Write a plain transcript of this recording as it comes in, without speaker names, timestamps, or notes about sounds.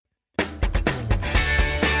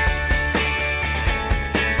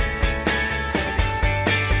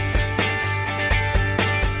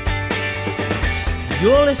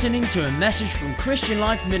You're listening to a message from Christian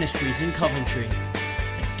Life Ministries in Coventry,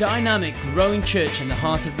 a dynamic, growing church in the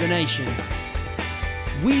heart of the nation.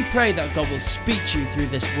 We pray that God will speak to you through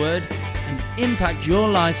this word and impact your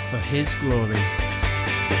life for His glory.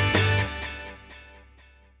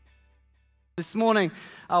 This morning,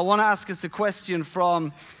 I want to ask us a question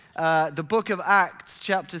from the book of Acts,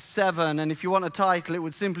 chapter 7. And if you want a title, it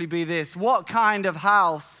would simply be this: what kind of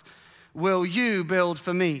house will you build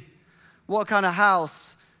for me? What kind of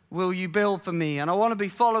house will you build for me? And I want to be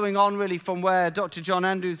following on really from where Dr. John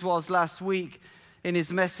Andrews was last week in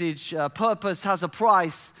his message, Purpose Has a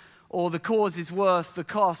Price, or The Cause is Worth the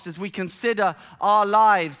Cost, as we consider our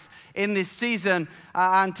lives in this season.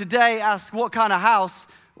 And today, ask, what kind of house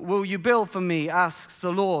will you build for me, asks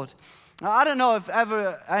the Lord. Now, I don't know if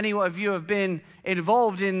ever any of you have been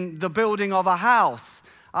involved in the building of a house.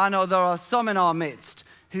 I know there are some in our midst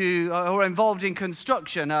who are involved in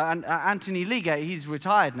construction. Anthony Legate, he's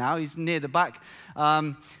retired now, he's near the back,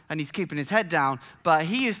 and he's keeping his head down. But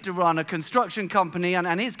he used to run a construction company,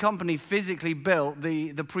 and his company physically built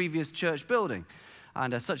the previous church building.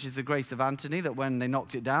 And such is the grace of Anthony that when they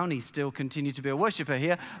knocked it down, he still continued to be a worshiper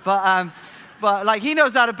here. But like, he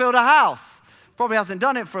knows how to build a house. Probably hasn't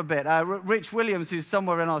done it for a bit. Rich Williams, who's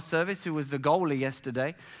somewhere in our service, who was the goalie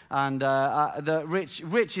yesterday, and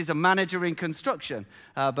Rich is a manager in construction,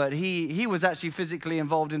 but he was actually physically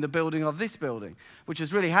involved in the building of this building, which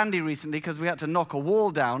was really handy recently because we had to knock a wall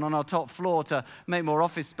down on our top floor to make more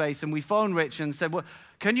office space, and we phoned Rich and said, well,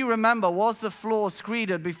 can you remember, was the floor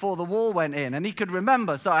screeded before the wall went in? And he could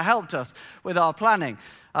remember, so it helped us with our planning.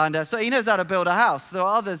 And so he knows how to build a house. There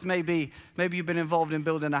are others, maybe you've been involved in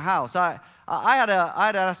building a house. I had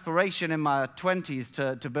an aspiration in my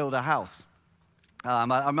 20s to build a house.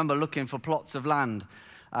 I remember looking for plots of land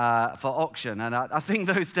for auction, and I think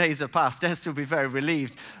those days are past. Esther will be very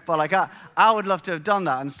relieved, but like I would love to have done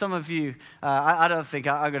that. And some of you, I don't think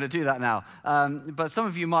I'm going to do that now, but some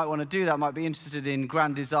of you might want to do that, might be interested in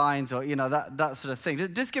grand designs or that sort of thing.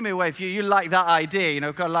 Just give me a wave if you like that idea.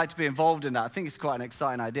 Kind of like to be involved in that. I think it's quite an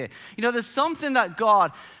exciting idea. There's something that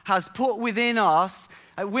God has put within us.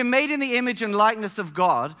 We're made in the image and likeness of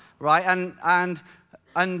God, right?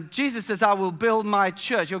 And Jesus says, I will build my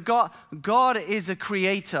church. God is a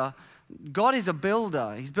creator. God is a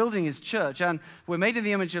builder. He's building his church. And we're made in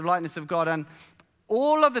the image and likeness of God. And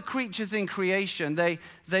all of the creatures in creation,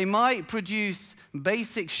 they might produce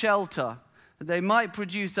basic shelter. They might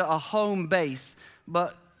produce a home base.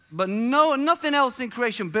 But nothing else in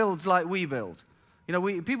creation builds like we build.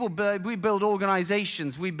 We build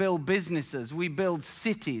organizations. We build businesses. We build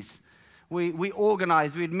cities. We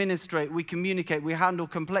organize, we administrate, we communicate, we handle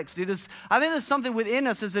complexity. I think there's something within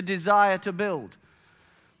us as a desire to build.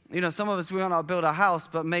 Some of us, we might not build a house,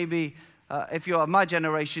 but maybe if you're my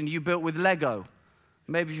generation, you built with Lego.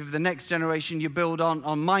 Maybe if you're the next generation, you build on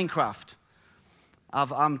Minecraft.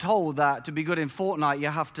 I'm told that to be good in Fortnite, you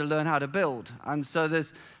have to learn how to build. And so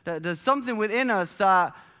there's something within us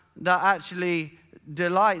that actually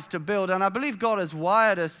delights to build, and I believe God has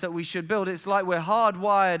wired us that we should build. It's like we're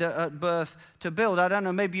hardwired at birth to build. I don't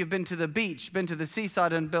know, maybe you've been to the beach, been to the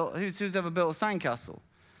seaside and built. Who's ever built a sandcastle?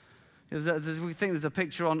 We think there's a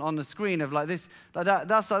picture on the screen of like this. Like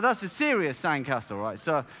that's a serious sandcastle, right?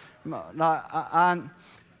 So, and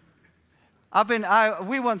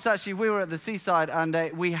we were at the seaside,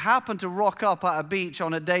 and we happened to rock up at a beach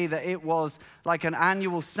on a day that it was like an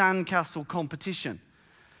annual sandcastle competition.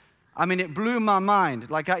 I mean, it blew my mind.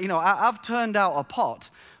 Like, I've turned out a pot,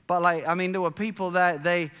 but there were people there.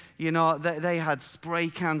 They had spray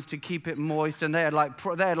cans to keep it moist, and they had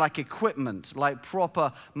equipment, like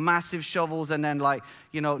proper massive shovels, and then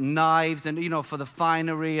knives, and for the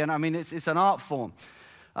finery. And I mean, it's an art form.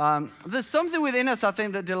 There's something within us, I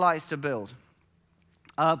think, that delights to build.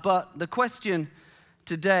 But the question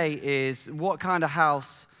today is, what kind of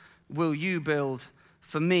house will you build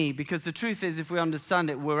for me? Because the truth is, if we understand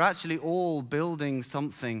it, we're actually all building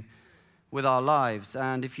something with our lives.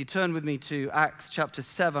 And if you turn with me to Acts chapter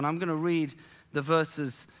 7, I'm going to read the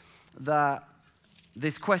verses that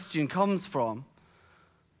this question comes from,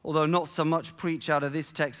 although not so much preach out of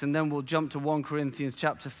this text, and then we'll jump to 1 Corinthians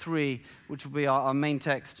chapter 3, which will be our main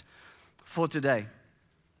text for today.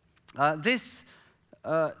 This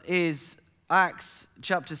is Acts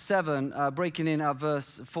chapter 7, breaking in at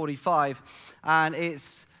verse 45, and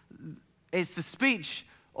it's the speech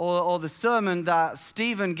or the sermon that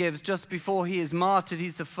Stephen gives just before he is martyred.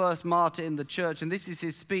 He's the first martyr in the church, and this is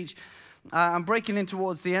his speech. I'm breaking in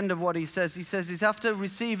towards the end of what he says. He says, he's after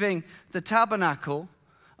receiving the tabernacle,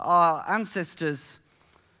 our ancestors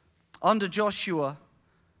under Joshua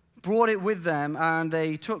brought it with them, and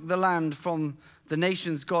they took the land from the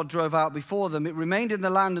nations God drove out before them. It remained in the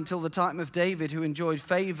land until the time of David, who enjoyed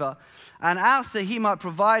favor and asked that he might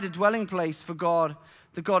provide a dwelling place for God,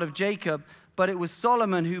 the God of Jacob. But it was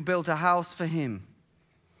Solomon who built a house for him.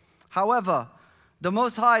 However, the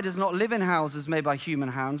Most High does not live in houses made by human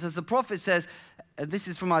hands. As the prophet says, this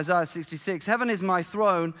is from Isaiah 66, heaven is my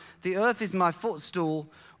throne, the earth is my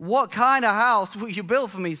footstool. What kind of house will you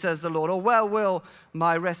build for me, says the Lord, or where will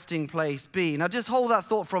my resting place be? Now just hold that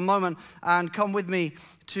thought for a moment and come with me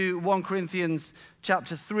to 1 Corinthians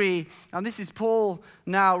chapter 3. And this is Paul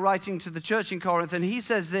now writing to the church in Corinth, and he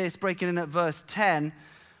says this, breaking in at verse 10,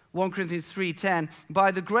 1 Corinthians 3:10,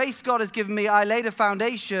 by the grace God has given me, I laid a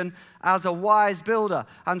foundation as a wise builder,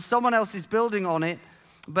 and someone else is building on it.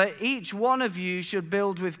 But each one of you should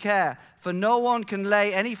build with care, for no one can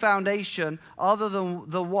lay any foundation other than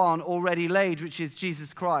the one already laid, which is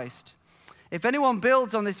Jesus Christ. If anyone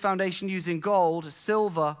builds on this foundation using gold,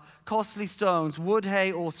 silver, costly stones, wood,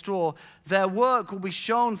 hay, or straw, their work will be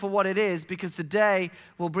shown for what it is, because the day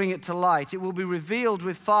will bring it to light. It will be revealed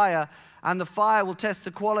with fire, and the fire will test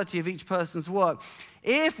the quality of each person's work.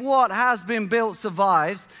 If what has been built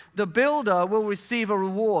survives, the builder will receive a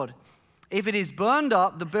reward. If it is burned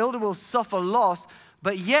up, the builder will suffer loss,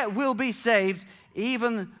 but yet will be saved,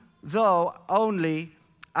 even though only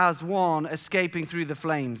as one escaping through the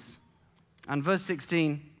flames. And verse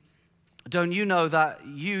 16, don't you know that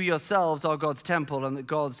you yourselves are God's temple and that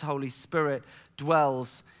God's Holy Spirit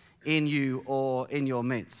dwells in you or in your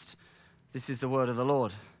midst? This is the word of the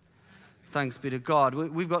Lord. Thanks be to God.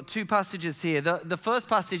 We've got two passages here. The first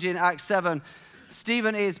passage in Acts 7,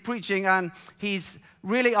 Stephen is preaching and he's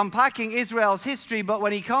really unpacking Israel's history, but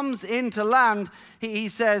when he comes into land, he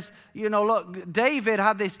says, you know, look, David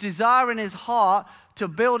had this desire in his heart to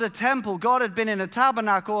build a temple. God had been in a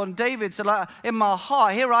tabernacle, and David said, like, in my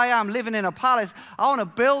heart, here I am living in a palace. I want to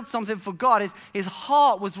build something for God. His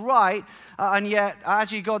heart was right, and yet,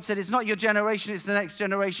 actually, God said, it's not your generation, it's the next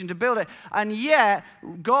generation to build it. And yet,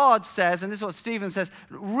 God says, and this is what Stephen says,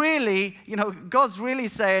 really, you know, God's really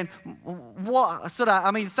saying,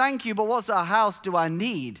 thank you, but what sort of house do I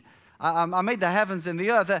need? I made the heavens and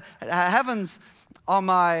the earth. The heavens are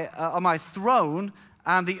my throne,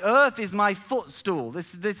 and the earth is my footstool.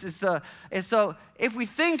 So if we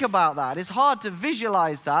think about that, it's hard to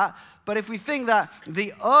visualize that, but if we think that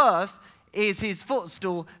the earth is his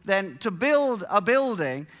footstool, then to build a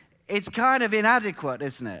building, it's kind of inadequate,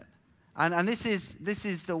 isn't it? And this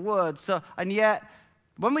is the word. So, and yet,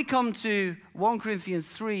 when we come to 1 Corinthians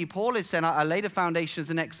 3, Paul is saying, I laid a foundation as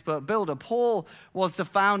an expert builder. Paul was the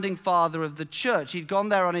founding father of the church. He'd gone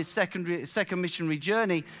there on his second missionary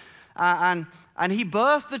journey, and he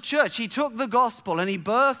birthed the church. He took the gospel and he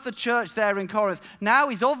birthed the church there in Corinth. Now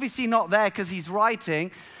he's obviously not there because he's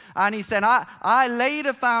writing, and he said, I laid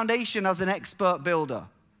a foundation as an expert builder,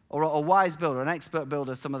 or a wise builder, an expert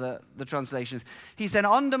builder, some of the translations. He said,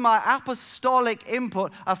 under my apostolic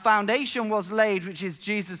input, a foundation was laid, which is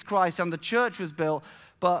Jesus Christ, and the church was built,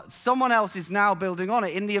 but someone else is now building on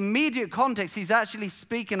it. In the immediate context, he's actually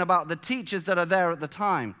speaking about the teachers that are there at the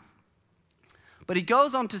time. But he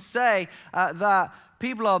goes on to say that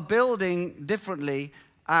people are building differently,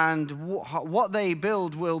 and what they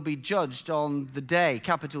build will be judged on the day,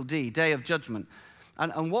 capital D, day of judgment.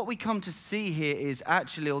 And what we come to see here is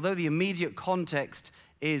actually, although the immediate context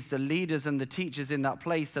is the leaders and the teachers in that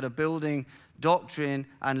place that are building doctrine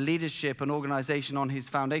and leadership and organization on his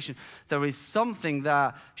foundation, there is something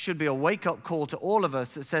that should be a wake-up call to all of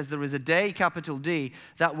us that says there is a day, capital D,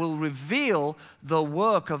 that will reveal the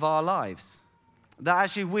work of our lives. That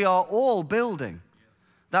actually we are all building.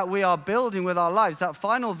 That we are building with our lives. That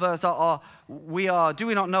final verse, do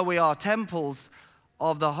we not know we are temples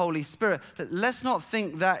of the Holy Spirit? Let's not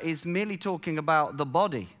think that is merely talking about the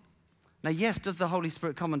body. Now, yes, does the Holy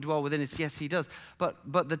Spirit come and dwell within us? Yes, he does.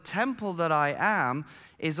 But the temple that I am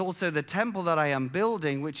is also the temple that I am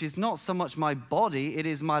building, which is not so much my body, it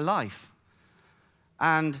is my life.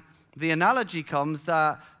 And the analogy comes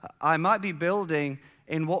that I might be building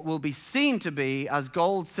in what will be seen to be as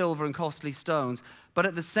gold, silver, and costly stones, but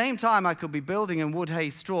at the same time I could be building in wood, hay,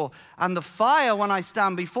 straw, and the fire, when I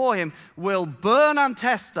stand before him, will burn and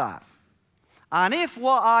test that. And if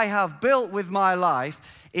what I have built with my life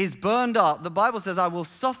is burned up, the Bible says I will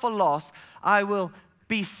suffer loss, I will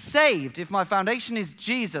be saved. If my foundation is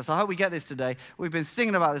Jesus, I hope we get this today. We've been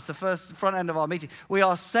singing about this, the first front end of our meeting. We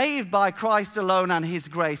are saved by Christ alone and his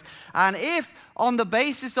grace. And if on the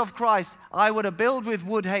basis of Christ I were to build with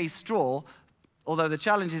wood, hay, straw, although the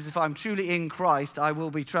challenge is if I'm truly in Christ, I will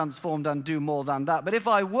be transformed and do more than that. But if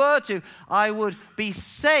I were to, I would be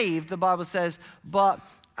saved, the Bible says, but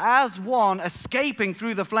as one escaping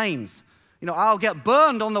through the flames. I'll get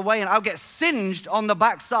burned on the way and I'll get singed on the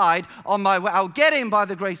backside on my way. I'll get in by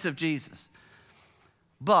the grace of Jesus.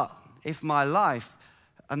 But if my life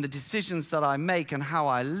and the decisions that I make and how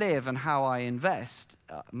I live and how I invest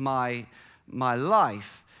my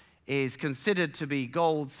life is considered to be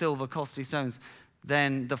gold, silver, costly stones,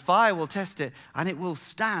 then the fire will test it and it will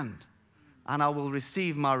stand and I will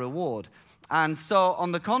receive my reward. And so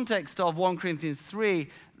on the context of 1 Corinthians 3,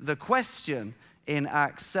 the question in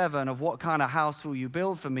Acts 7 of what kind of house will you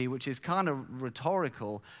build for me, which is kind of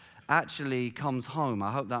rhetorical, actually comes home.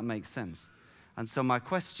 I hope that makes sense. And so my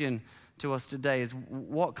question to us today is,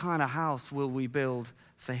 what kind of house will we build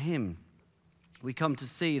for him? We come to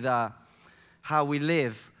see that how we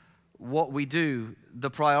live, what we do, the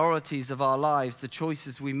priorities of our lives, the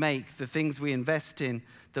choices we make, the things we invest in,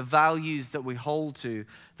 the values that we hold to,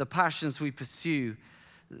 the passions we pursue,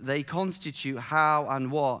 they constitute how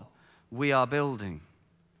and what we are building.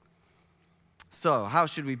 So, how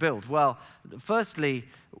should we build? Well, firstly,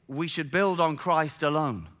 we should build on Christ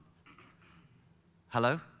alone.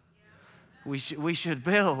 Hello? We should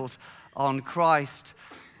build on Christ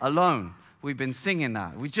alone. We've been singing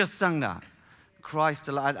that. We just sung that. Christ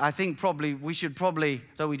alone. I think we should probably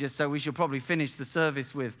finish the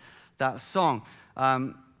service with that song.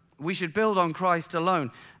 We should build on Christ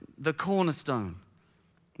alone, the cornerstone.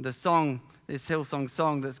 The song, this Hillsong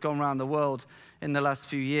song that's gone around the world in the last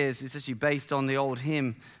few years, is actually based on the old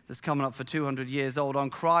hymn that's coming up for 200 years old. On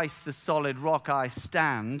Christ, the solid rock I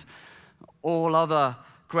stand, all other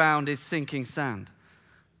ground is sinking sand.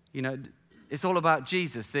 It's all about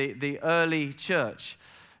Jesus. The early church,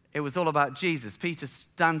 it was all about Jesus. Peter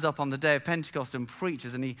stands up on the day of Pentecost and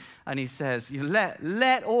preaches, and he says,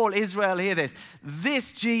 let all Israel hear this.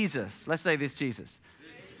 This Jesus, let's say this Jesus.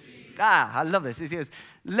 I love this. He says,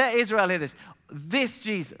 let Israel hear this. This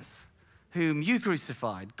Jesus, whom you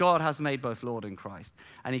crucified, God has made both Lord and Christ.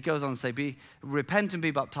 And he goes on to say, repent and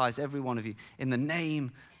be baptized, every one of you, in the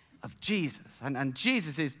name of Jesus. And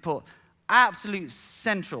Jesus is put absolute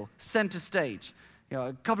center stage.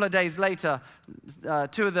 A couple of days later,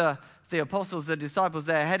 two of the apostles, the disciples,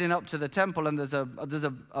 they're heading up to the temple, and there's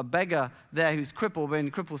a beggar there who's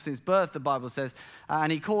been crippled since birth, the Bible says.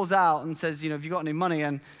 And he calls out and says, have you got any money?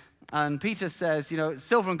 And Peter says,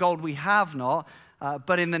 silver and gold we have not,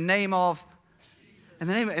 but in the name of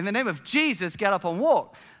Jesus, get up and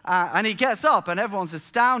walk. And he gets up, and everyone's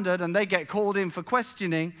astounded, and they get called in for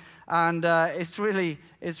questioning. And it's really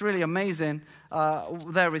amazing,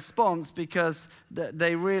 their response, because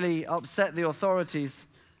they really upset the authorities.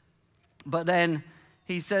 But then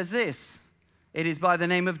he says this, it is by the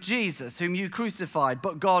name of Jesus, whom you crucified,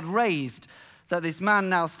 but God raised, that this man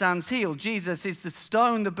now stands healed. Jesus is the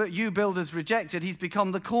stone that you builders rejected. He's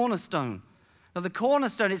become the cornerstone. Now, the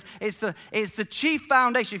cornerstone is the chief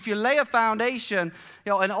foundation. If you lay a foundation,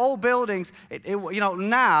 in old buildings,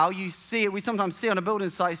 now you see it. We sometimes see on a building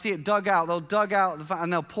site, you see it dug out. They'll dug out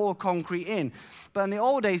and they'll pour concrete in. But in the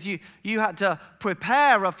old days, you had to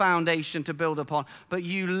prepare a foundation to build upon. But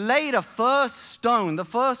you laid a first stone, the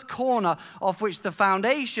first corner of which the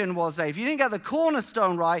foundation was laid. If you didn't get the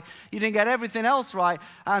cornerstone right, you didn't get everything else right.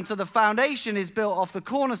 And so the foundation is built off the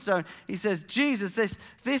cornerstone. He says, Jesus,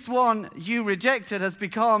 this one you rejected has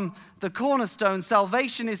become the cornerstone.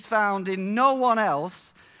 Salvation is found in no one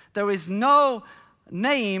else. There is no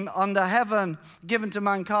name under heaven given to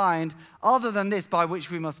mankind other than this by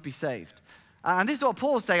which we must be saved. And this is what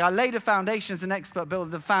Paul's saying. I laid a foundation as an expert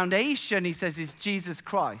builder. The foundation, he says, is Jesus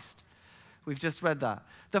Christ. We've just read that.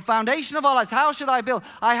 The foundation of our lives. How should I build?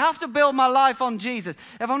 I have to build my life on Jesus.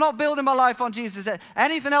 If I'm not building my life on Jesus,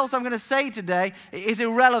 anything else I'm going to say today is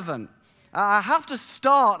irrelevant. I have to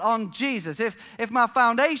start on Jesus. If my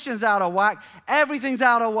foundation's out of whack, everything's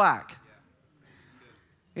out of whack.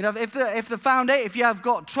 If you have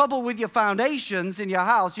got trouble with your foundations in your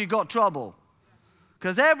house, you've got trouble.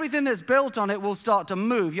 Because everything that's built on it will start to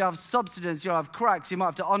move. You have subsidence, you have cracks, you might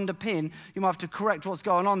have to underpin, you might have to correct what's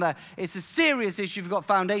going on there. It's a serious issue if you've got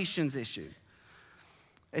foundations issue.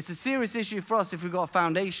 It's a serious issue for us if we've got a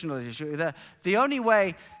foundational issue. The only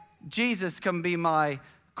way Jesus can be my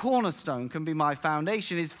cornerstone, can be my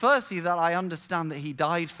foundation, is firstly that I understand that he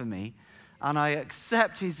died for me and I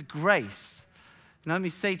accept his grace. And let me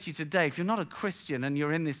say to you today, if you're not a Christian and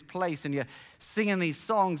you're in this place and you're singing these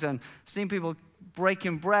songs and seeing people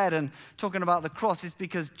breaking bread and talking about the cross, it's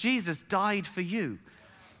because Jesus died for you.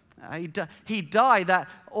 He died that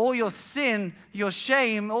all your sin, your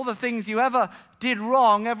shame, all the things you ever did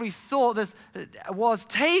wrong, every thought that was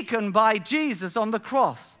taken by Jesus on the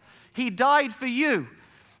cross. He died for you.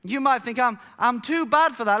 You might think, I'm too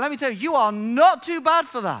bad for that. Let me tell you, you are not too bad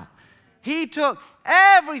for that. He took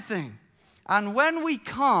everything And when we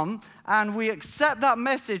come and we accept that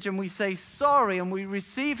message and we say sorry and we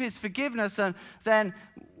receive his forgiveness, and then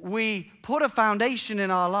we put a foundation in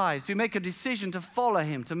our lives. We make a decision to follow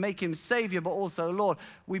him, to make him Savior, but also Lord.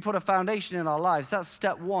 We put a foundation in our lives. That's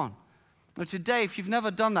step one. Now today, if you've never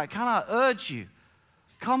done that, can I urge you,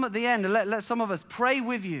 come at the end and let some of us pray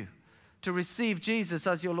with you to receive Jesus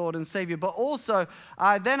as your Lord and Savior. But also,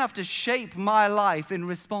 I then have to shape my life in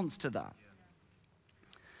response to that.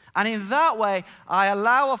 And in that way, I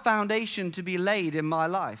allow a foundation to be laid in my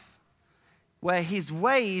life, where his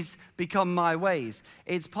ways become my ways.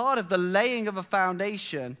 It's part of the laying of a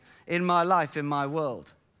foundation in my life, in my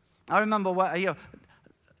world. I remember,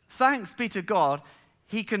 thanks be to God,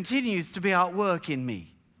 he continues to be at work in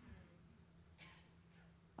me.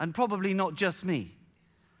 And probably not just me.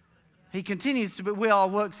 He continues to be, we are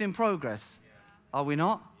works in progress. Are we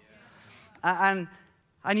not? And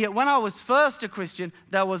yet when I was first a Christian,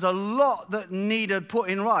 there was a lot that needed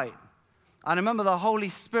putting right. I remember the Holy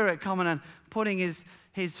Spirit coming and putting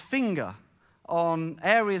his finger on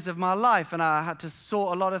areas of my life, and I had to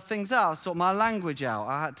sort a lot of things out, sort my language out.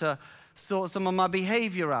 I had to sort some of my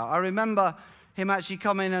behavior out. I remember him actually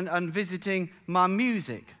coming and visiting my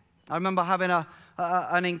music. I remember having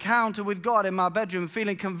an encounter with God in my bedroom,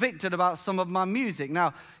 feeling convicted about some of my music.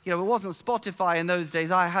 Now, it wasn't Spotify in those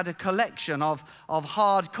days. I had a collection of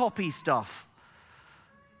hard copy stuff.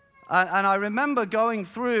 And I remember going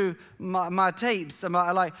through my tapes, and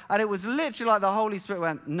it was literally like the Holy Spirit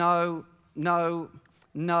went, no,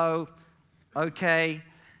 okay,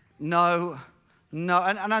 no.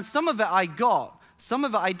 And some of it I got. Some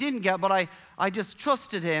of it I didn't get, but I just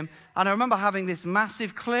trusted him. And I remember having this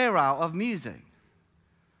massive clear out of music,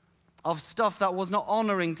 of stuff that was not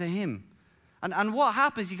honoring to him. And what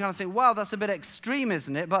happens, you kind of think, wow, that's a bit extreme,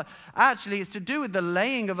 isn't it? But actually, it's to do with the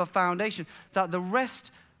laying of a foundation that the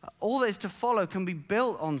rest, all that is to follow, can be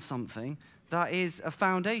built on something that is a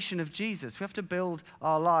foundation of Jesus. We have to build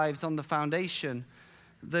our lives on the foundation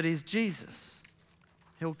that is Jesus.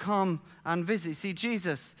 He'll come and visit. See,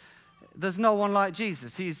 Jesus, there's no one like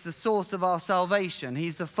Jesus. He's the source of our salvation.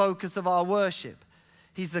 He's the focus of our worship.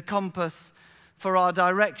 He's the compass for our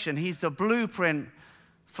direction. He's the blueprint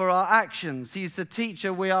for our actions. He's the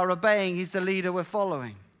teacher we are obeying. He's the leader we're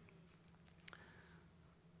following.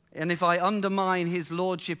 And if I undermine his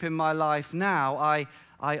lordship in my life now, I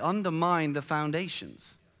undermine the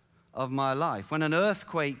foundations of my life. When an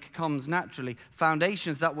earthquake comes naturally,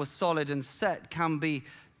 foundations that were solid and set can be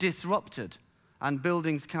disrupted and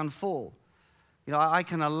buildings can fall. I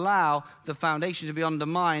can allow the foundation to be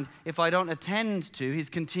undermined if I don't attend to his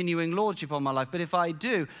continuing lordship on my life. But if I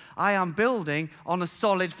do, I am building on a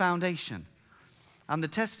solid foundation. And the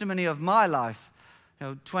testimony of my life,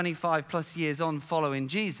 25 plus years on following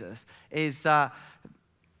Jesus, is that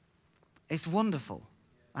it's wonderful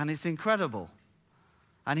and it's incredible.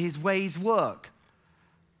 And his ways work.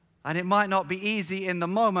 And it might not be easy in the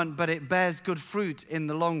moment, but it bears good fruit in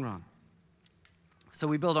the long run. So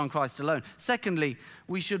we build on Christ alone. Secondly,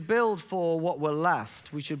 we should build for what will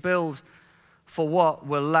last. We should build for what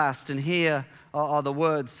will last. And here are the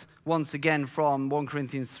words once again from 1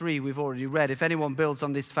 Corinthians 3 we've already read. If anyone builds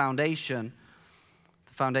on this foundation,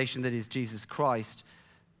 the foundation that is Jesus Christ,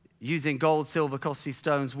 using gold, silver, costly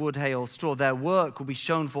stones, wood, hay, or straw, their work will be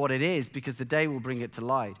shown for what it is, because the day will bring it to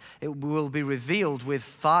light. It will be revealed with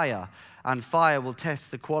fire, and fire will test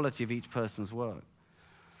the quality of each person's work.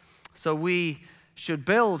 So we should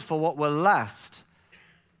build for what will last.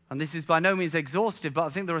 And this is by no means exhaustive, but I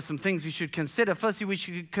think there are some things we should consider. Firstly, we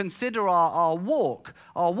should consider our walk.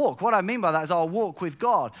 Our walk. What I mean by that is our walk with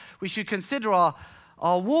God. We should consider our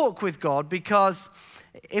walk with God, because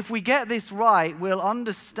if we get this right, we'll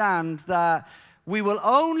understand that we will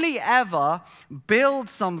only ever build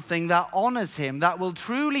something that honors him, that will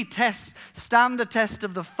truly stand the test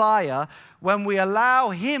of the fire, when we allow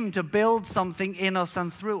him to build something in us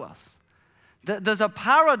and through us. There's a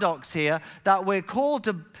paradox here, that we're called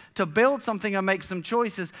to build something and make some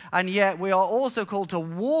choices, and yet we are also called to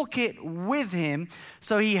walk it with him,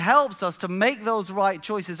 so he helps us to make those right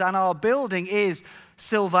choices, and our building is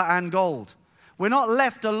silver and gold. We're not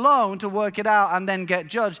left alone to work it out and then get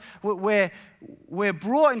judged. We're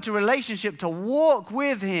brought into relationship to walk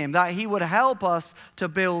with him, that he would help us to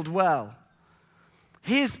build well.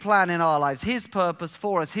 His plan in our lives, his purpose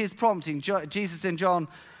for us, his prompting. Jesus in John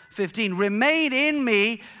 15, remain in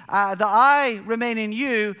me, that I remain in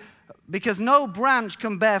you, because no branch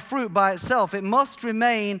can bear fruit by itself. It must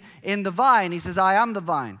remain in the vine. He says, I am the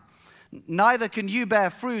vine. Neither can you bear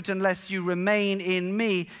fruit unless you remain in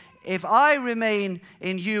me. If I remain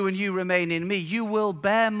in you and you remain in me, you will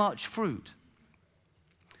bear much fruit.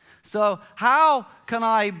 So how can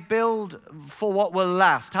I build for what will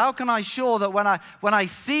last? How can I ensure that when I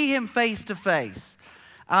see him face to face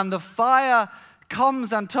and the fire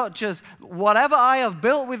comes and touches whatever I have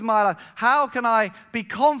built with my life, how can I be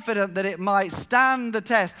confident that it might stand the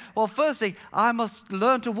test? Well, firstly, I must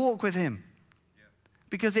learn to walk with him.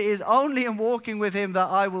 Because it is only in walking with him that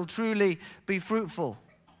I will truly be fruitful.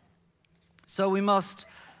 So we must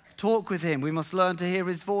talk with him. We must learn to hear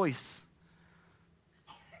his voice.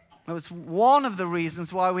 It's one of the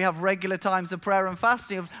reasons why we have regular times of prayer and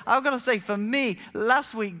fasting. I've got to say, for me,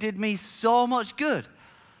 last week did me so much good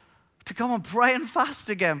to come and pray and fast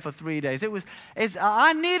again for 3 days.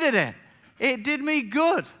 I needed it. It did me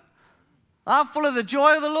good. I'm full of the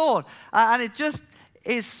joy of the Lord. And it just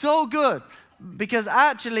is so good because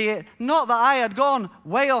actually, not that I had gone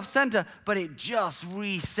way off center, but it just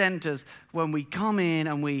re-centers when we come in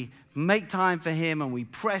and we make time for him and we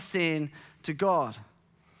press in to God.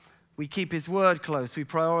 We keep his word close. We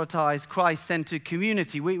prioritize Christ-centered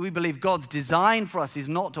community. We believe God's design for us is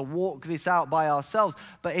not to walk this out by ourselves,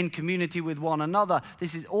 but in community with one another.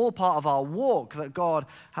 This is all part of our walk that God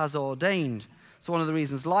has ordained. So one of the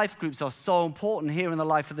reasons life groups are so important here in the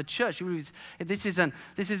life of the church. This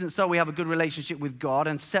isn't so we have a good relationship with God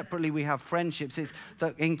and separately we have friendships. It's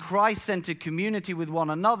that in Christ-centered community with one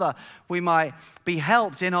another, we might be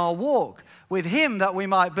helped in our walk with him, that we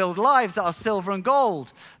might build lives that are silver and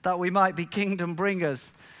gold, that we might be kingdom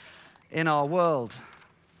bringers in our world.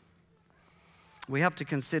 We have to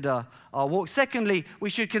consider our walk. Secondly, we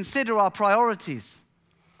should consider our priorities.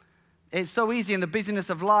 It's so easy in the busyness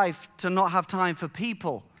of life to not have time for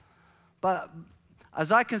people. But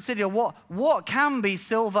as I consider what can be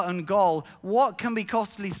silver and gold, what can be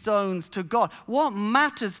costly stones to God, what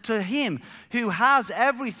matters to him who has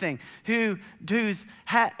everything, whose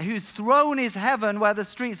throne is heaven where the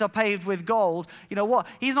streets are paved with gold. You know what?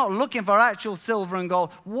 He's not looking for actual silver and gold.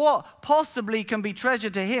 What possibly can be treasure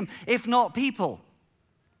to him if not people?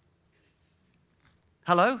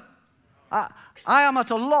 Hello? I am at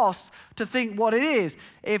a loss to think what it is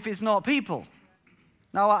if it's not people.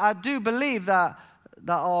 Now, I do believe that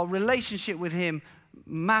our relationship with him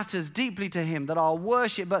matters deeply to him, that our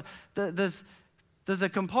worship, but there's a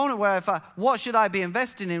component where what should I be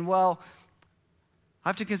investing in? Well, I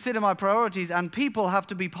have to consider my priorities, and people have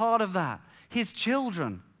to be part of that. His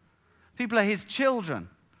children. People are his children.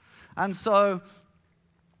 And so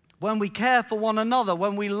when we care for one another,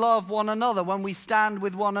 when we love one another, when we stand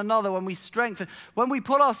with one another, when we strengthen, when we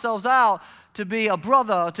put ourselves out to be a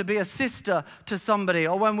brother, to be a sister to somebody,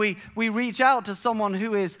 or when we reach out to someone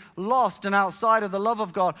who is lost and outside of the love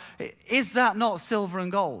of God, is that not silver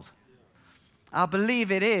and gold? I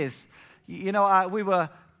believe it is. You know, we were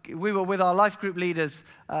with our life group leaders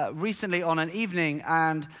recently on an evening,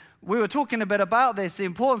 and we were talking a bit about this, the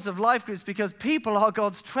importance of life groups, because people are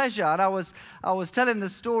God's treasure. And I was telling the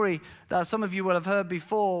story that some of you will have heard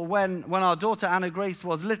before when our daughter Anna Grace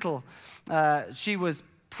was little. She was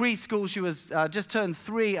preschool. She was just turned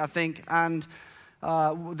 3, I think. And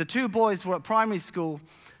the 2 boys were at primary school.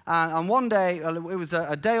 And one day, it was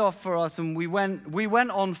a day off for us, and we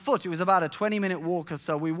went on foot. It was about a 20-minute walk or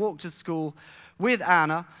so. We walked to school with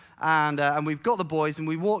Anna. And we've got the boys, and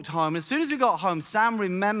we walked home. As soon as we got home, Sam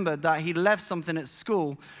remembered that he'd left something at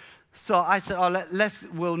school. So I said,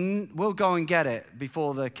 we'll go and get it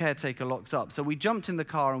before the caretaker locks up. So we jumped in the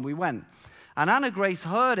car and we went. And Anna Grace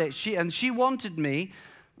heard it, she wanted me.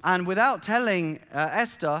 And without telling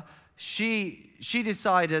Esther, she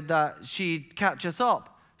decided that she'd catch us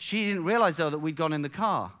up. She didn't realize, though, that we'd gone in the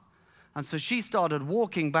car. And so she started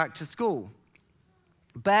walking back to school,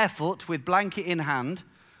 barefoot with blanket in hand.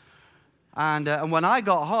 And when I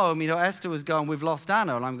got home, Esther was going, we've lost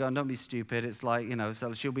Anna. And I'm going, don't be stupid. It's like,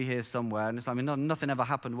 so she'll be here somewhere. And it's like, nothing ever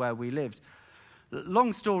happened where we lived.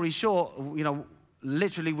 Long story short,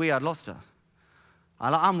 literally we had lost her.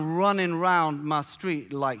 And I'm running around my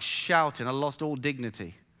street like shouting. I lost all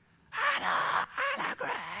dignity. Anna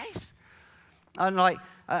Grace. And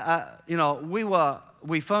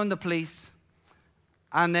we phoned the police.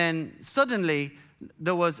 And then suddenly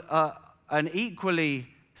there was an equally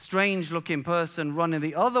strange-looking person running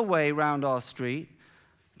the other way around our street,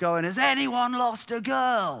 going, has anyone lost a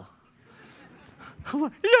girl?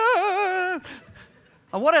 Yeah!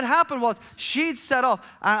 And what had happened was she'd set off,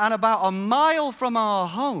 and about a mile from our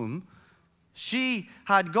home, she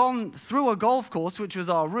had gone through a golf course, which was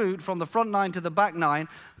our route, from the front 9 to the back 9.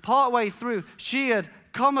 Partway through, she had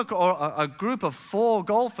come across, a group of 4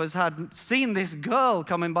 golfers had seen this girl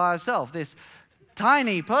coming by herself, this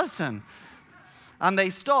tiny person. And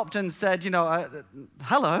they stopped and said,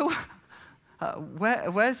 hello,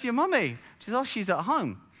 where's your mummy? She said, she's at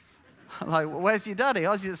home. I'm like, where's your daddy?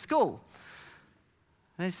 I was at school.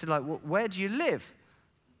 And he said, like, where do you live?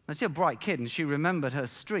 And she's a bright kid, and she remembered her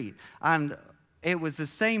street. And it was the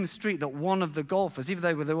same street that one of the golfers, even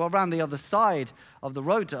though they were around the other side of the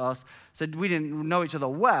road to us, said we didn't know each other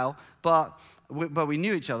well, but we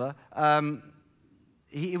knew each other.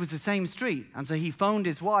 It was the same street. And so he phoned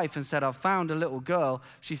his wife and said, I've found a little girl.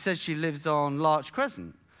 She says she lives on Larch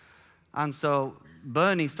Crescent. And so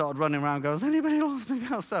Bernie started running around going, has anybody lost a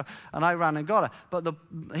girl? So, and I ran and got her. But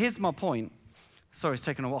here's my point. Sorry, it's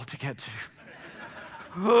taken a while to get to.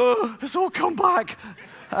 It's all come back.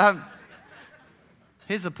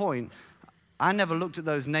 Here's the point. I never looked at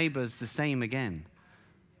those neighbors the same again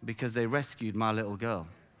because they rescued my little girl.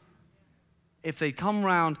 If they'd come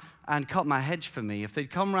round and cut my hedge for me, if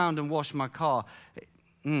they'd come round and wash my car,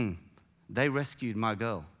 they rescued my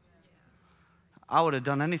girl. I would have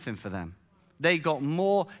done anything for them. They got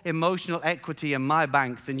more emotional equity in my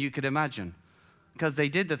bank than you could imagine because they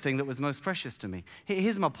did the thing that was most precious to me.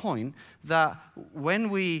 Here's my point, that when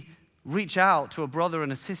we reach out to a brother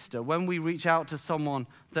and a sister, when we reach out to someone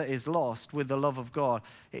that is lost with the love of God,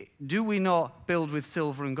 do we not build with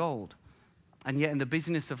silver and gold? And yet in the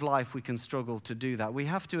business of life, we can struggle to do that. We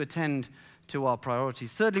have to attend to our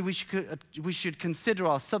priorities. Thirdly, we should consider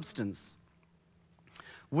our substance.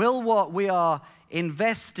 Will what we are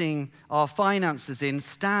investing our finances in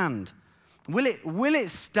stand? Will it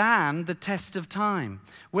stand the test of time?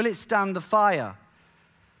 Will it stand the fire?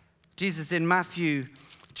 Jesus in Matthew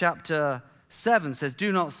chapter 7 says,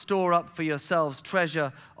 do not store up for yourselves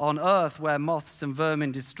treasure on earth where moths and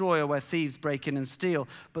vermin destroy or where thieves break in and steal,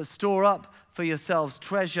 but store up for yourselves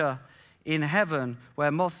treasure in heaven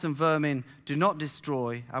where moths and vermin do not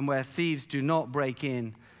destroy and where thieves do not break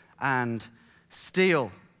in and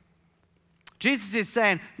steal. Jesus is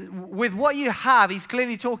saying, with what you have, he's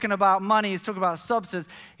clearly talking about money, he's talking about substance.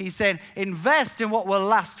 He's saying, invest in what will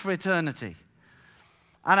last for eternity.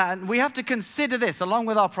 And we have to consider this, along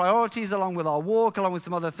with our priorities, along with our walk, along with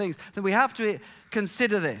some other things, that we have to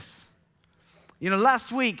consider this. You know,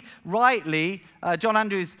 last week, rightly, John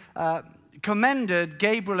Andrews commended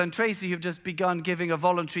Gabriel and Tracy, who've just begun giving a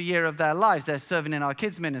voluntary year of their lives. They're serving in our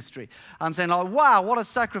kids' ministry. And saying, like, wow, what a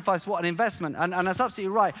sacrifice, what an investment. And that's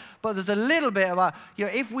absolutely right. But there's a little bit about, you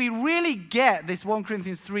know, if we really get this 1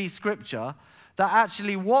 Corinthians 3 scripture, that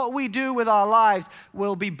actually what we do with our lives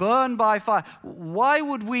will be burned by fire, why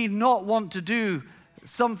would we not want to do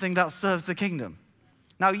something that serves the kingdom?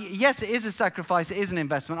 Now, yes, it is a sacrifice, it is an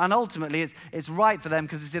investment, and ultimately it's right for them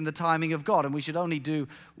because it's in the timing of God, and we should only do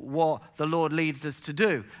what the Lord leads us to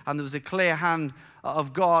do. And there was a clear hand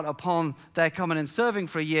of God upon their coming and serving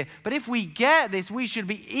for a year. But if we get this, we should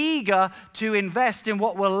be eager to invest in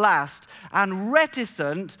what will last and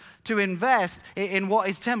reticent to invest in what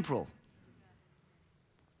is temporal.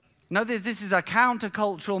 No, this is a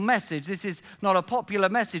countercultural message. This is not a popular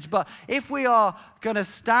message. But if we are going to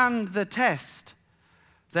stand the test,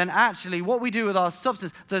 then actually what we do with our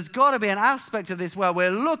substance, there's got to be an aspect of this where we're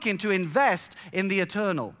looking to invest in the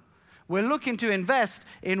eternal. We're looking to invest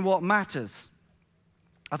in what matters.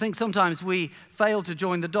 I think sometimes we fail to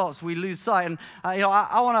join the dots. We lose sight. And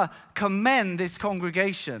I want to commend this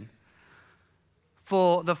congregation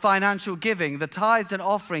for the financial giving, the tithes and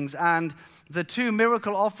offerings, and the 2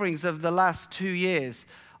 miracle offerings of the last 2 years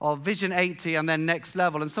of Vision 80 and then Next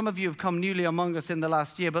Level. And some of you have come newly among us in the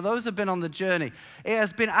last year, but those have been on the journey. It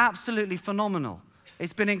has been absolutely phenomenal.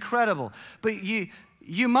 It's been incredible. But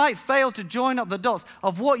you might fail to join up the dots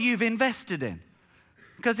of what you've invested in.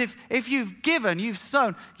 Because if you've given, you've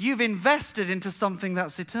sown, you've invested into something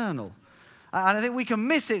that's eternal. And I think we can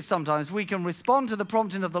miss it sometimes. We can respond to the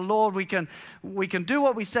prompting of the Lord. We can do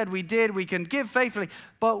what we said we did. We can give faithfully.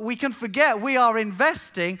 But we can forget we are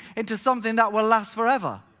investing into something that will last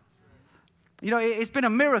forever. You know, it's been a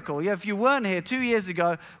miracle. If you weren't here 2 years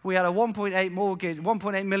ago, we had a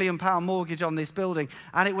 1.8 million pound mortgage on this building.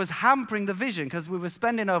 And it was hampering the vision because we were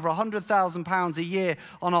spending over £100,000 a year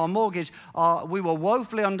on our mortgage. We were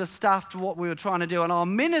woefully understaffed for what we were trying to do. And our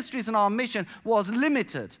ministries and our mission was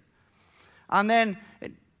limited. And then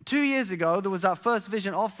 2 years ago, there was that first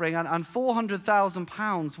vision offering, and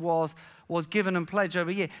 £400,000 was given and pledged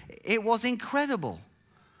over a year. It was incredible.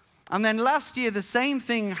 And then last year, the same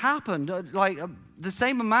thing happened, the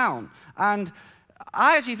same amount. And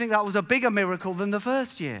I actually think that was a bigger miracle than the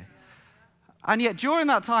first year. And yet, during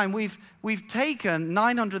that time, we've taken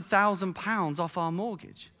 £900,000 off our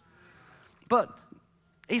mortgage. But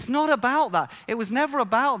it's not about that. It was never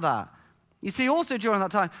about that. You see, also during that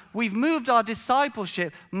time, we've moved our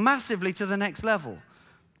discipleship massively to the next level.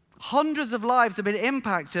 Hundreds of lives have been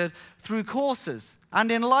impacted through courses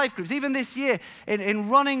and in life groups. Even this year, in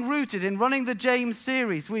running Rooted, in running the James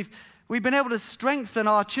series, we've been able to strengthen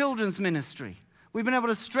our children's ministry. We've been able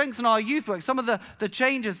to strengthen our youth work. Some of the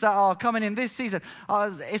changes that are coming in this season,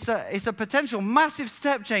 it's a potential massive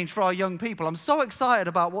step change for our young people. I'm so excited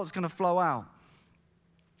about what's going to flow out.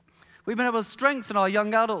 We've been able to strengthen our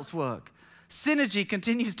young adults' work. Synergy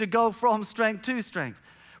continues to go from strength to strength.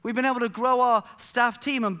 We've been able to grow our staff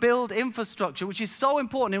team and build infrastructure, which is so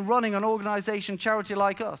important in running an organization, charity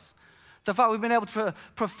like us. The fact we've been able to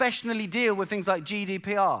professionally deal with things like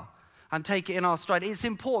GDPR and take it in our stride. It's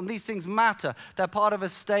important. These things matter. They're part of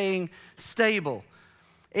us staying stable.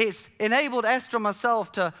 It's enabled Esther and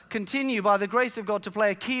myself to continue, by the grace of God, to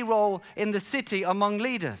play a key role in the city among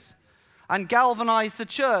leaders and galvanize the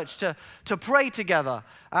church to pray together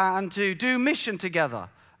and to do mission together.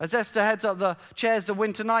 As Esther heads up chairs the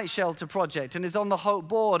Winter Night Shelter Project and is on the Hope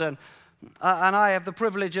Board, and I have the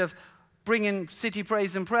privilege of bringing City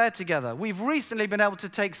Praise and Prayer together. We've recently been able to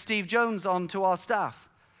take Steve Jones onto our staff,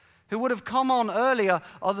 who would have come on earlier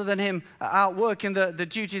other than him out working the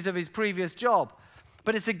duties of his previous job.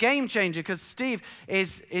 But it's a game changer because Steve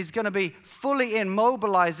is going to be fully in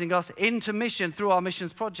mobilizing us into mission through our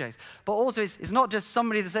missions projects. But also it's not just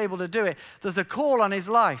somebody that's able to do it. There's a call on his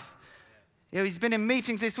life. You know, he's been in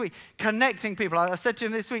meetings this week, connecting people. I said to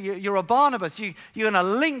him this week, you're a Barnabas. You're going to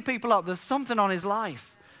link people up. There's something on his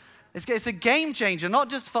life. It's a game changer, not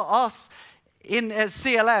just for us in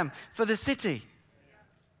CLM, for the city.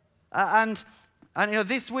 And you know,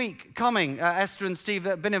 this week coming, Esther and Steve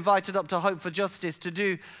have been invited up to Hope for Justice to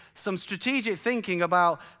do some strategic thinking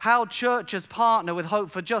about how churches partner with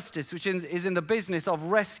Hope for Justice, which is in the business of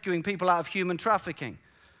rescuing people out of human trafficking.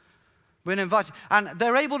 We've been invited, and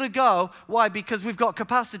they're able to go. Why? Because we've got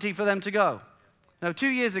capacity for them to go. Now, 2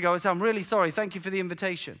 years ago, I said, I'm really sorry, thank you for the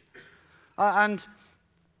invitation. And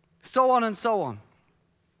so on and so on.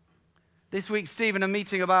 This week, Stephen, a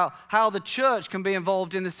meeting about how the church can be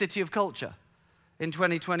involved in the city of culture in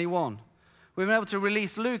 2021. We've been able to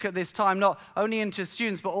release Luke at this time, not only into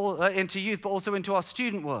students, but into youth, but also into our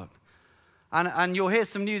student work. And you'll hear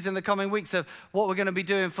some news in the coming weeks of what we're going to be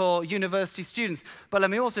doing for university students. But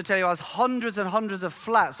let me also tell you, as hundreds and hundreds of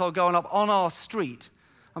flats are going up on our street,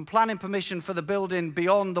 I'm planning permission for the building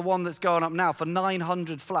beyond the one that's going up now for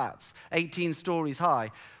 900 flats, 18 stories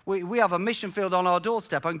high. We have a mission field on our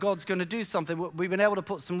doorstep, and God's going to do something. We've been able to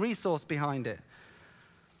put some resource behind it.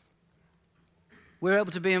 We're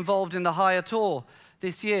able to be involved in the Higher Tour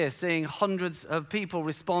this year, seeing hundreds of people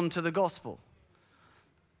respond to the gospel.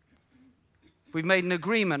 We've made an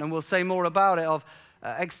agreement, and we'll say more about it, of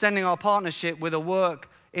extending our partnership with a work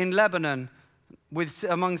in Lebanon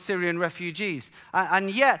among Syrian refugees. And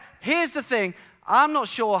yet, here's the thing, I'm not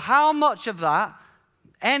sure how much of that,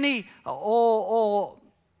 any or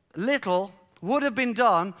little, would have been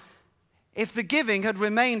done if the giving had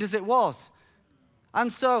remained as it was.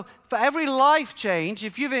 And so, for every life change,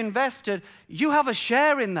 if you've invested, you have a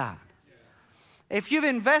share in that. If you've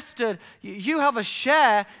invested, you have a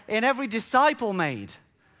share in every disciple made.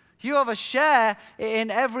 You have a share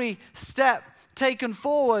in every step taken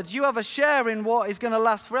forward. You have a share in what is going to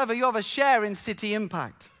last forever. You have a share in city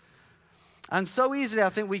impact. And so easily I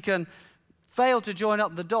think we can fail to join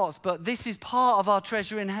up the dots, but this is part of our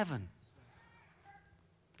treasure in heaven.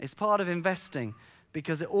 It's part of investing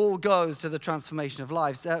because it all goes to the transformation of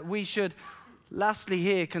lives. We should, lastly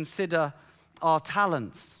here, consider our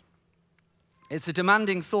talents. It's a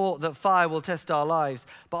demanding thought that fire will test our lives.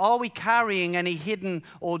 But are we carrying any hidden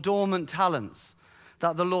or dormant talents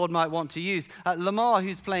that the Lord might want to use? Lamar,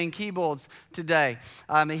 who's playing keyboards today,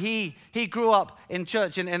 he grew up in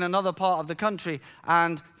church in another part of the country,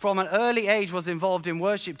 and from an early age was involved in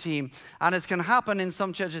worship team. And as can happen in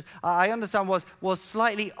some churches, I understand was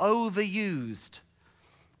slightly overused.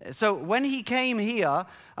 So when he came here,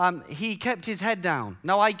 he kept his head down.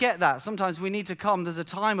 Now, I get that. Sometimes we need to come. There's a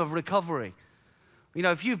time of recovery. You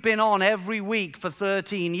know, if you've been on every week for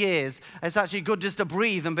 13 years, it's actually good just to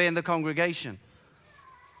breathe and be in the congregation.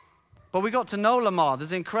 But we got to know Lamar.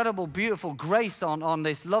 There's incredible, beautiful grace on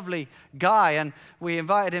this lovely guy, and we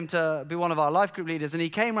invited him to be one of our life group leaders, and he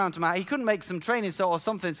came around to he couldn't make some training or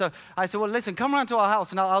something, so I said, well, listen, come around to our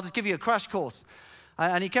house, and I'll just give you a crash course.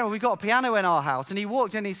 And he came, we've got a piano in our house, and he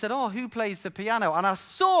walked in and he said, oh, who plays the piano? And I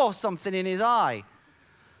saw something in his eye.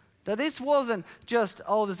 That this wasn't just,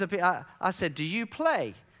 oh, there's a piano. I said, do you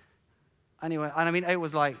play? Anyway, and I mean, it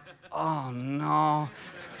was like, oh, no.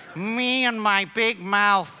 Me and my big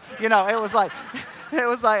mouth. You know, it was like,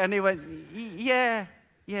 and he went, yeah.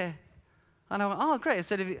 And I went, oh, great. I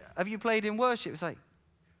said, have you played in worship? It's like,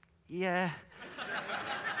 yeah.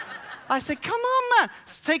 I said, come on, man,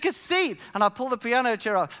 take a seat. And I pulled the piano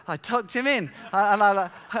chair up. I tucked him in. And I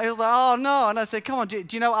was like, oh, no. And I said, come on, do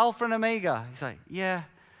you know Alpha and Omega? He's like, yeah.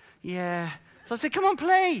 So I said, come on,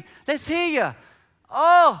 play. Let's hear you.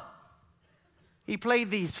 Oh. He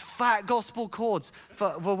played these fat gospel chords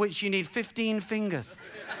for which you need 15 fingers.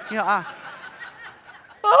 The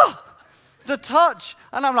touch.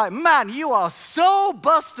 And I'm like, man, you are so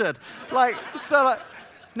busted.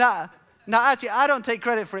 Now, actually, I don't take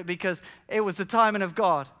credit for it because it was the timing of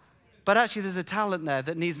God. But actually, there's a talent there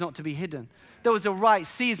that needs not to be hidden. There was a right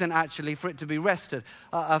season, actually, for it to be rested.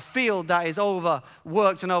 A field that is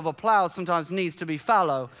overworked and overplowed sometimes needs to be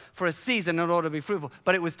fallow for a season in order to be fruitful.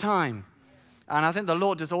 But it was time. And I think the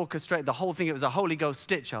Lord just orchestrated the whole thing. It was a Holy Ghost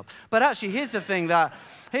stitch-up. But actually, here's the thing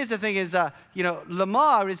is that,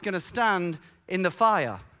 Lamar is going to stand in the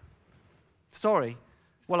fire. Sorry.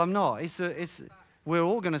 Well, I'm not. We're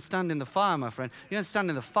all going to stand in the fire, my friend. You're going to stand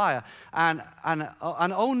in the fire and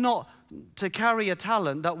not to carry a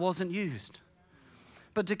talent that wasn't used,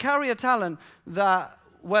 but to carry a talent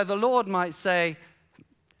where the Lord might say,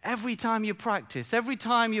 every time you practice, every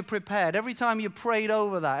time you prepared, every time you prayed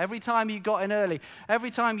over that, every time you got in early,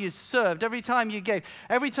 every time you served, every time you gave,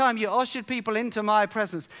 every time you ushered people into my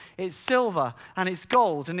presence, it's silver and it's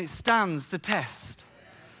gold and it stands the test.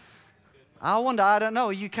 I wonder, I don't know,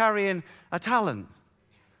 are you carrying a talent?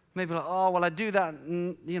 Maybe like, oh, well, I do that,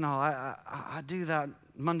 I do that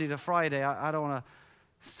Monday to Friday. I don't want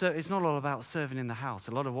to, it's not all about serving in the house.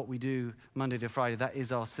 A lot of what we do Monday to Friday, that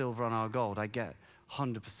is our silver and our gold. I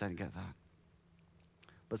 100% get that.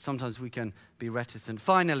 But sometimes we can be reticent.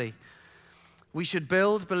 Finally, we should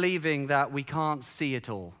build believing that we can't see it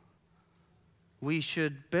all. We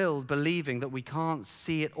should build believing that we can't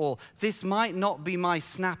see it all. This might not be my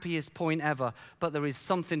snappiest point ever, but there is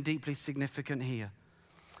something deeply significant here.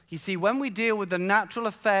 You see, when we deal with the natural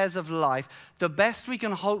affairs of life, the best we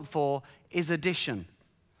can hope for is addition.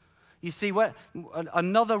 You see,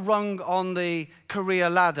 another rung on the career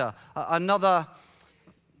ladder, another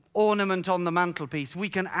ornament on the mantelpiece. We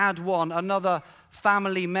can add one, another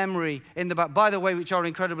family memory in the back, by the way, which are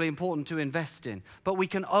incredibly important to invest in. But we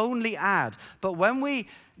can only add. But when we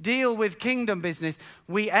deal with kingdom business,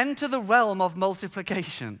 we enter the realm of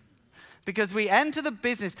multiplication. Because we enter the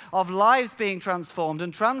business of lives being transformed,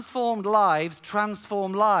 and transformed lives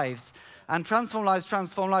transform lives. And transform lives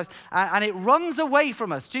transform lives. And it runs away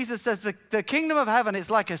from us. Jesus says the kingdom of heaven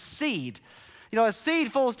is like a seed. A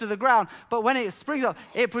seed falls to the ground, but when it springs up,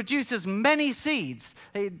 it produces many seeds.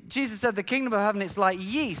 Jesus said the kingdom of heaven is like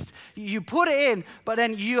yeast. You put it in, but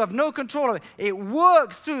then you have no control of it. It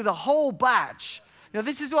works through the whole batch.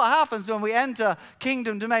 This is what happens when we enter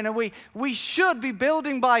kingdom domain. And we should be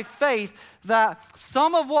building by faith that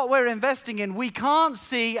some of what we're investing in we can't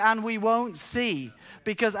see and we won't see,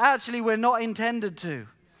 because actually we're not intended to.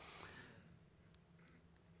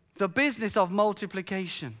 The business of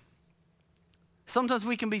multiplication. Sometimes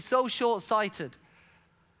we can be so short-sighted.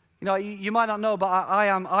 You might not know, but I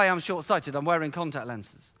am short-sighted. I'm wearing contact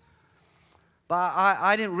lenses. But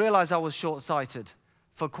I didn't realize I was short-sighted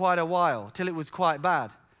for quite a while, till it was quite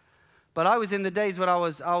bad. But I was in the days when I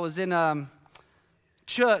was in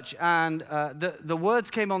church, and the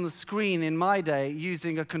words came on the screen in my day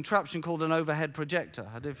using a contraption called an overhead projector.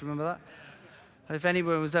 I don't know if you remember that. If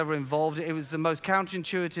anyone was ever involved, it was the most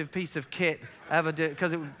counterintuitive piece of kit ever did,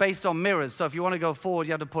 because it was based on mirrors. So if you want to go forward,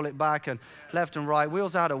 you had to pull it back and left and right. We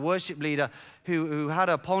also had a worship leader who had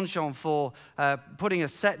a penchant for putting a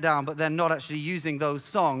set down, but then not actually using those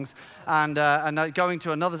songs and going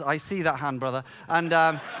to another. I see that hand, brother.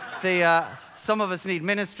 And some of us need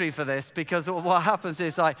ministry for this, because what happens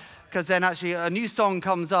is because then actually a new song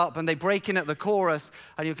comes up and they break in at the chorus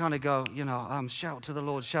and you kind of go, shout to the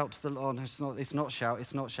Lord, shout to the Lord. It's not shout.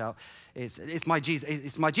 It's my Jesus.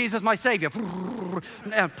 It's my Jesus, my Savior.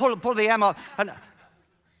 Pull the M up. And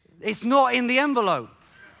it's not in the envelope,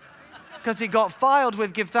 because it got filed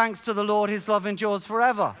with give thanks to the Lord, his love endures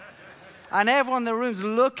forever. And everyone in the room's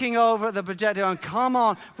looking over at the projector and come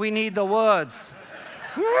on, we need the words.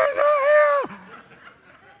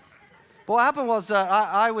 But what happened was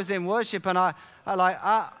I was in worship, and I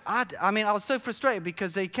was so frustrated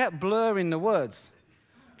because they kept blurring the words.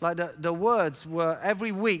 Like the words were,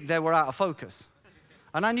 every week they were out of focus.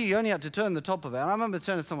 And I knew you only had to turn the top of it. And I remember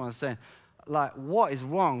turning to someone and saying, what is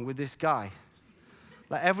wrong with this guy?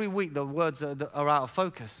 Every week the words are out of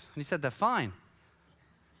focus. And he said, they're fine.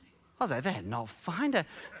 I was like, they're not fine.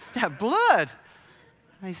 They're blurred.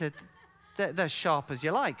 And he said, they're sharp as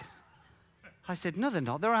you like. I said, no, they're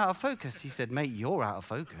not. They're out of focus. He said, mate, you're out of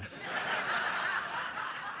focus.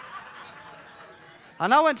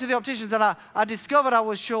 And I went to the opticians and I discovered I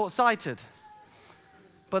was short-sighted.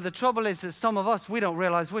 But the trouble is that some of us, we don't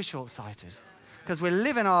realize we're short-sighted because we're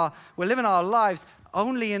living our lives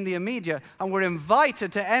only in the immediate, and we're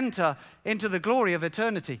invited to enter into the glory of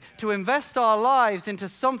eternity, to invest our lives into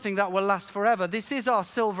something that will last forever. This is our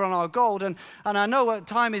silver and our gold, and I know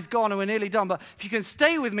time is gone and we're nearly done, but if you can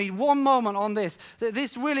stay with me one moment on this,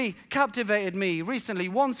 this really captivated me recently.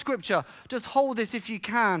 One scripture, just hold this if you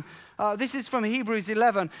can. This is from Hebrews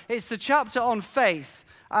 11. It's the chapter on faith,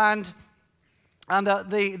 and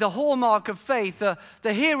the hallmark of faith,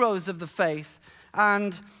 the heroes of the faith,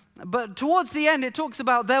 but towards the end, it talks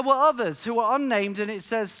about there were others who were unnamed, and it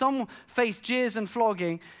says some faced jeers and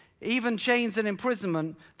flogging, even chains and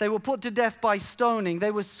imprisonment. They were put to death by stoning.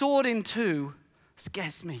 They were sawed in two.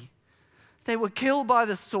 Scares me. They were killed by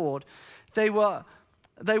the sword. They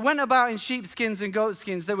went about in sheepskins and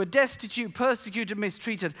goatskins. They were destitute, persecuted,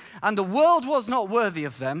 mistreated, and the world was not worthy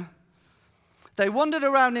of them. They wandered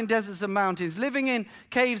around in deserts and mountains, living in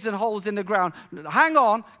caves and holes in the ground. Hang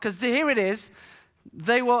on, because here it is.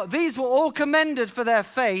 These were all commended for their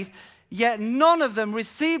faith, yet none of them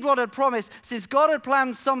received what had promised, since God had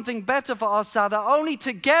planned something better for us, so that only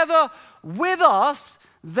together with us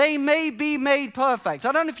they may be made perfect.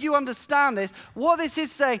 I don't know if you understand this. What this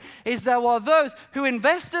is saying is there were those who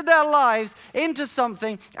invested their lives into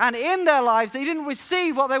something, and in their lives they didn't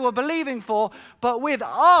receive what they were believing for, but with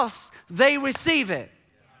us they receive it.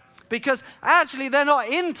 Because actually they're not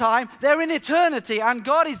in time, they're in eternity, and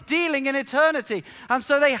God is dealing in eternity. And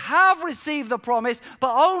so they have received the promise,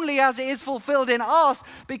 but only as it is fulfilled in us,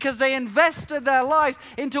 because they invested their lives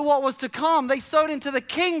into what was to come. They sowed into the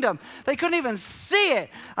kingdom. They couldn't even see it,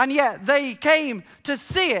 and yet they came to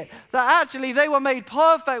see it, that actually they were made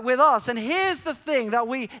perfect with us. And here's the thing, that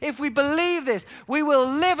if we believe this, we will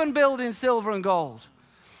live and build in silver and gold.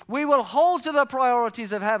 We will hold to the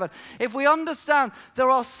priorities of heaven. If we understand there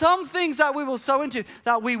are some things that we will sow into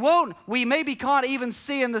that we maybe can't even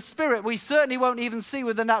see in the spirit. We certainly won't even see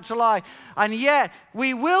with the natural eye. And yet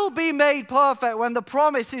we will be made perfect when the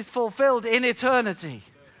promise is fulfilled in eternity.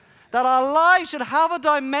 That our lives should have a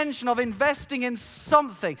dimension of investing in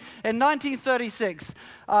something. In 1936,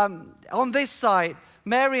 on this site,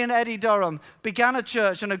 Mary and Eddie Durham began a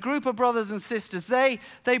church, and a group of brothers and sisters, they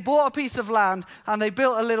bought a piece of land and they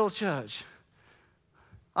built a little church.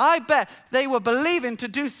 I bet they were believing to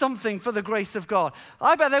do something for the grace of God.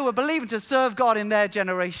 I bet they were believing to serve God in their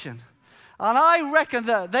generation. And I reckon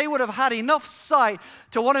that they would have had enough sight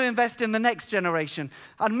to want to invest in the next generation,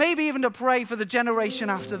 and maybe even to pray for the generation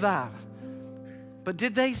after that. But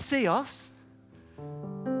did they see us?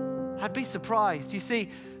 I'd be surprised. You see,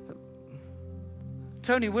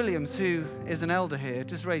 Tony Williams, who is an elder here,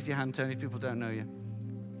 just raise your hand, Tony, if people don't know you.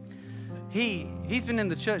 He's been in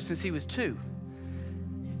the church since he was 2.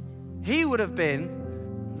 He would have been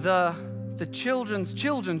the children's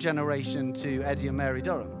children generation to Eddie and Mary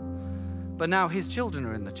Durham. But now his children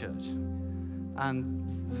are in the church.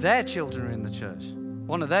 And their children are in the church.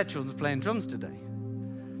 One of their children is playing drums today.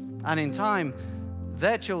 And in time,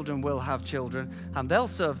 their children will have children, and they'll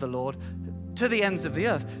serve the Lord to the ends of the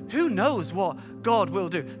earth. Who knows what God will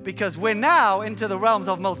do? Because we're now into the realms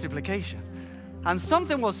of multiplication. And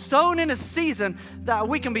something was sown in a season that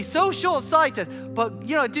we can be so short-sighted. But,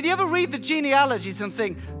 did you ever read the genealogies and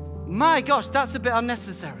think, my gosh, that's a bit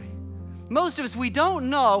unnecessary? Most of us, we don't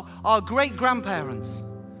know our great-grandparents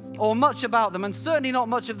or much about them, and certainly not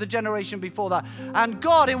much of the generation before that. And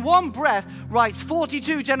God, in one breath, writes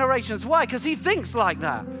 42 generations. Why? Because he thinks like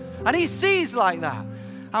that. And he sees like that.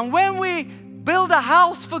 And when we build a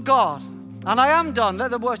house for God, and I am done,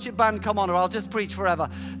 let the worship band come on or I'll just preach forever.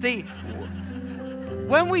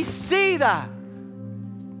 When we see that,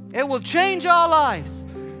 it will change our lives,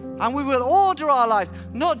 and we will order our lives,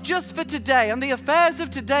 not just for today, and the affairs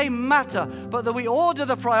of today matter, but that we order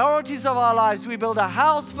the priorities of our lives. We build a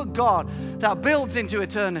house for God that builds into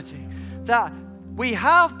eternity, that we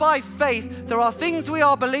have by faith. There are things we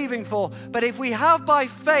are believing for, but if we have by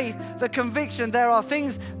faith the conviction, there are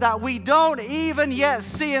things that we don't even yet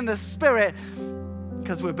see in the spirit,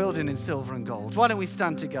 because we're building in silver and gold. Why don't we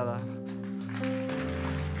stand together?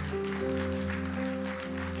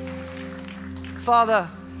 Father,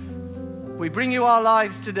 we bring you our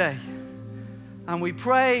lives today, and we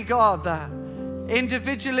pray, God, that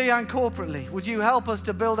individually and corporately, would you help us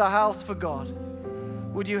to build a house for God?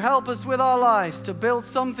 Would you help us with our lives to build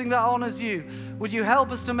something that honors you? Would you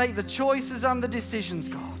help us to make the choices and the decisions,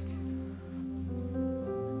 God?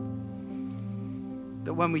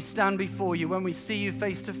 That when we stand before you, when we see you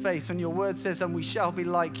face to face, when your word says, and we shall be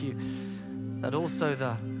like you, that also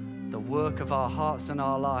the work of our hearts and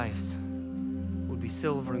our lives would be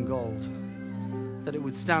silver and gold, that it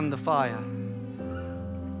would stand the fire.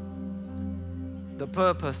 The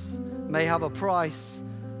purpose may have a price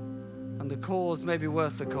and the cause may be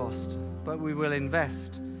worth the cost, but we will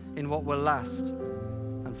invest in what will last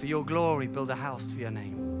and for your glory build a house for your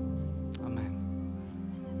name.